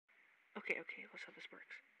Okay, let's how this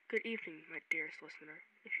works. Good evening, my dearest listener.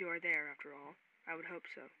 If you are there, after all. I would hope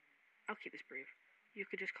so. I'll keep this brief. You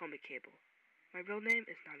could just call me Cable. My real name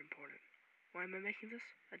is not important. Why am I making this?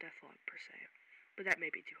 A deathlock, per se. But that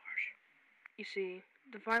may be too harsh. You see,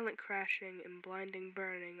 the violent crashing and blinding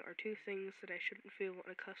burning are two things that I shouldn't feel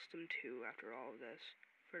unaccustomed to after all of this,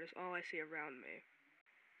 for it is all I see around me.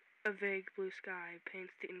 A vague blue sky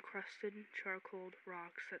paints the encrusted, charcoaled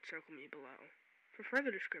rocks that circle me below. For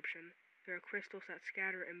further description, there are crystals that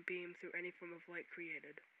scatter and beam through any form of light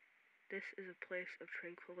created. This is a place of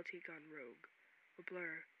tranquility gone rogue, a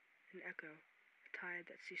blur, an echo, a tide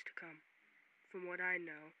that ceased to come. From what I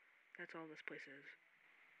know, that's all this place is.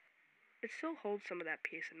 It still holds some of that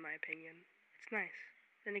peace, in my opinion. It's nice.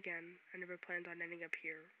 Then again, I never planned on ending up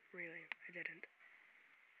here. Really, I didn't.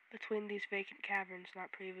 Between these vacant caverns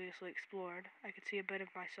not previously explored, I could see a bit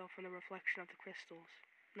of myself in the reflection of the crystals.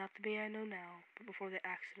 Not the me I know now, but before the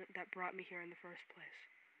accident that brought me here in the first place.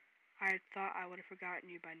 I had thought I would have forgotten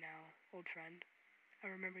you by now, old friend. I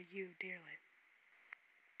remember you dearly.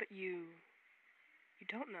 But you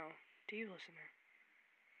don't know, do you, listener?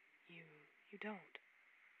 You don't.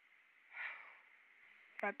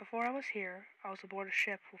 Right before I was here, I was aboard a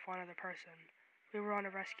ship with one other person. We were on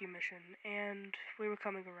a rescue mission, and we were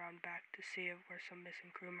coming around back to see where some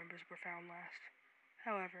missing crew members were found last.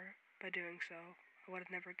 However, by doing so, I would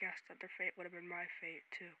have never guessed that their fate would have been my fate,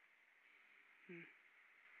 too.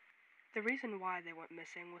 The reason why they went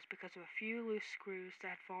missing was because of a few loose screws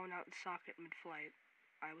that had fallen out of the socket mid-flight.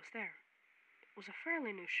 I was there. It was a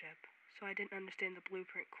fairly new ship, so I didn't understand the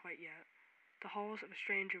blueprint quite yet. The halls of a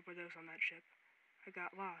stranger were those on that ship. I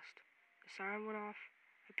got lost. The siren went off.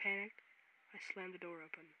 I panicked. I slammed the door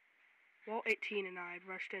open. Walt 18 and I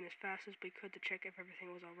rushed in as fast as we could to check if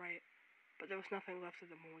everything was all right, but there was nothing left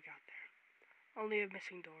of them when we got there. Only a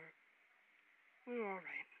missing door. We were all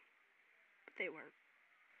right, but they weren't.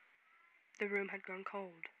 The room had grown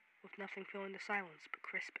cold, with nothing filling the silence but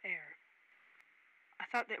crisp air. I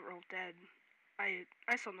thought they were all dead. I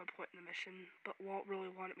saw no point in the mission, but Walt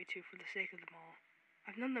really wanted me to for the sake of them all.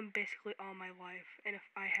 I've known them basically all my life, and if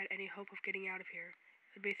I had any hope of getting out of here,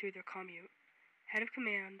 it would be through their commute. Head of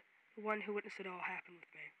command, the one who witnessed it all happen with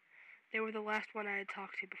me. They were the last one I had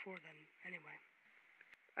talked to before then, anyway.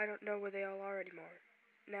 I don't know where they all are anymore.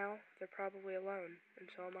 Now, they're probably alone, and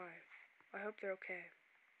so am I. I hope they're okay.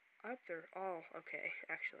 I hope they're all okay,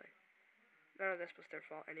 actually. None of this was their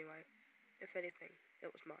fault anyway. If anything,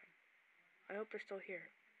 it was mine. I hope they're still here.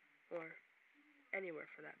 Or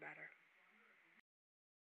anywhere for that matter.